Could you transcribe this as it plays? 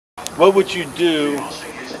What would you do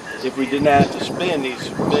if we didn't have to spend these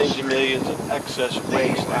millions and millions of excess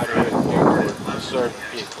waste out of the airport to serve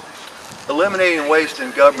people? Eliminating waste in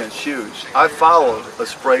government is huge. I followed a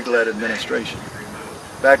Sprague-led administration.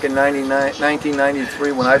 Back in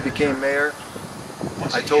 1993, when I became mayor,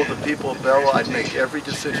 I told the people of Belleville I'd make every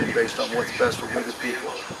decision based on what's best for we the people.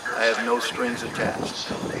 I have no strings attached.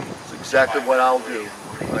 It's exactly what I'll do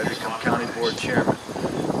when I become county board chairman.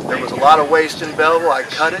 There was a lot of waste in Belleville. I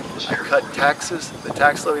cut it. I cut taxes, the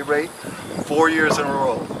tax levy rate, 4 years in a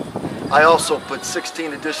row. I also put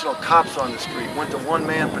 16 additional cops on the street, went to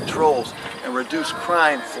one-man patrols, and reduced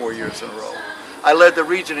crime 4 years in a row. I led the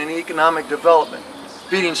region in economic development,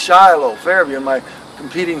 beating Shiloh, Fairview, and my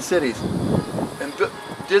competing cities, and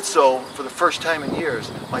did so for the first time in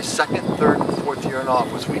years, my second, third, and fourth year in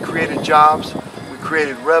office. We created jobs, we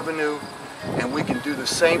created revenue, and we can do the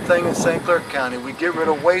same thing in St. Clair County. We get rid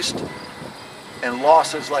of waste and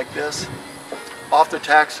losses like this, off the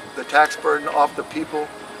tax burden off the people,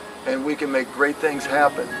 and we can make great things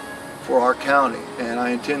happen for our county, and I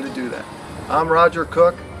intend to do that. I'm Rodger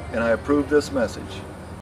Cook, and I approve this message.